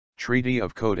Treaty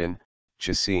of Khotyn,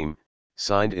 Chocim,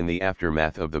 signed in the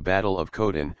aftermath of the Battle of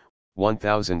Khotyn,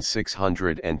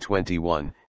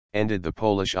 1621, ended the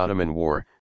Polish-Ottoman War,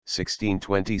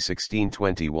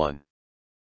 1620–1621.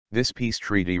 This peace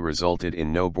treaty resulted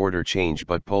in no border change,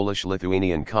 but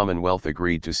Polish-Lithuanian Commonwealth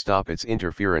agreed to stop its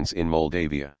interference in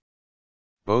Moldavia.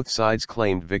 Both sides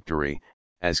claimed victory,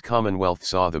 as Commonwealth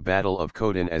saw the Battle of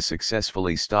Khotyn as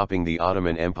successfully stopping the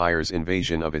Ottoman Empire's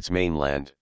invasion of its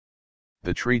mainland.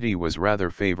 The treaty was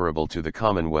rather favorable to the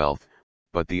Commonwealth,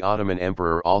 but the Ottoman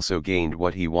Emperor also gained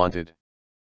what he wanted.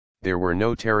 There were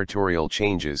no territorial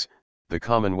changes. The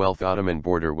Commonwealth-Ottoman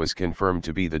border was confirmed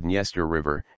to be the Dniester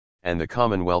River, and the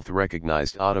Commonwealth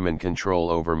recognized Ottoman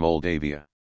control over Moldavia.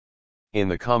 In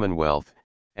the Commonwealth,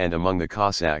 and among the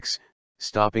Cossacks,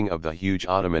 stopping of the huge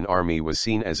Ottoman army was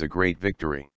seen as a great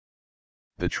victory.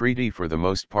 The treaty for the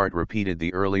most part repeated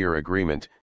the earlier agreement,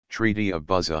 Treaty of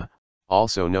Busza,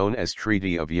 also known as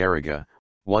Treaty of Jaruga,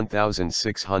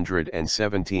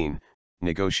 1617,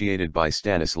 negotiated by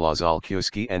Stanisław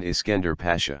Żółkiewski and Iskender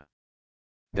Pasha.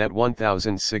 That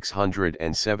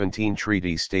 1617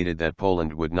 treaty stated that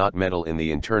Poland would not meddle in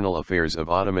the internal affairs of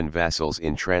Ottoman vassals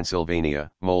in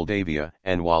Transylvania, Moldavia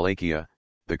and Wallachia.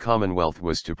 The Commonwealth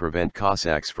was to prevent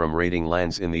Cossacks from raiding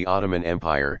lands in the Ottoman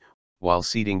Empire, while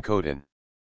ceding Khotyn.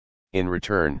 In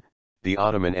return, the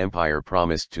Ottoman Empire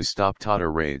promised to stop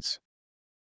Tatar raids.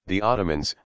 The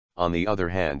Ottomans, on the other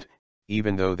hand,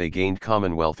 even though they gained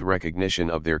Commonwealth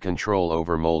recognition of their control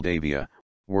over Moldavia,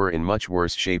 were in much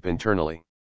worse shape internally.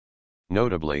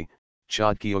 Notably,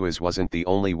 Chocim wasn't the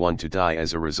only one to die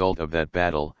as a result of that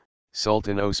battle.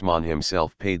 Sultan Osman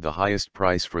himself paid the highest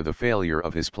price for the failure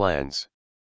of his plans.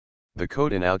 The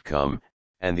Khotyn outcome,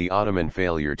 and the Ottoman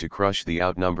failure to crush the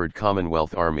outnumbered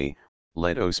Commonwealth army,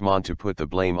 led Osman to put the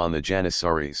blame on the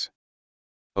Janissaries.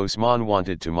 Osman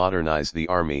wanted to modernize the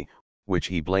army, which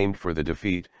he blamed for the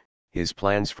defeat. His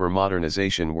plans for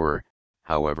modernization were,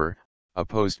 however,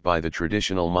 opposed by the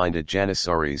traditional-minded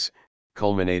Janissaries,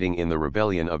 culminating in the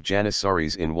rebellion of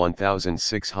Janissaries in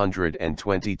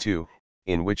 1622,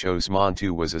 in which Osman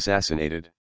too was assassinated.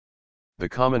 The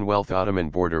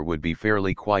Commonwealth-Ottoman border would be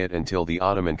fairly quiet until the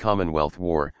Ottoman Commonwealth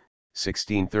War,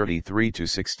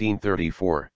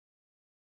 1633–1634.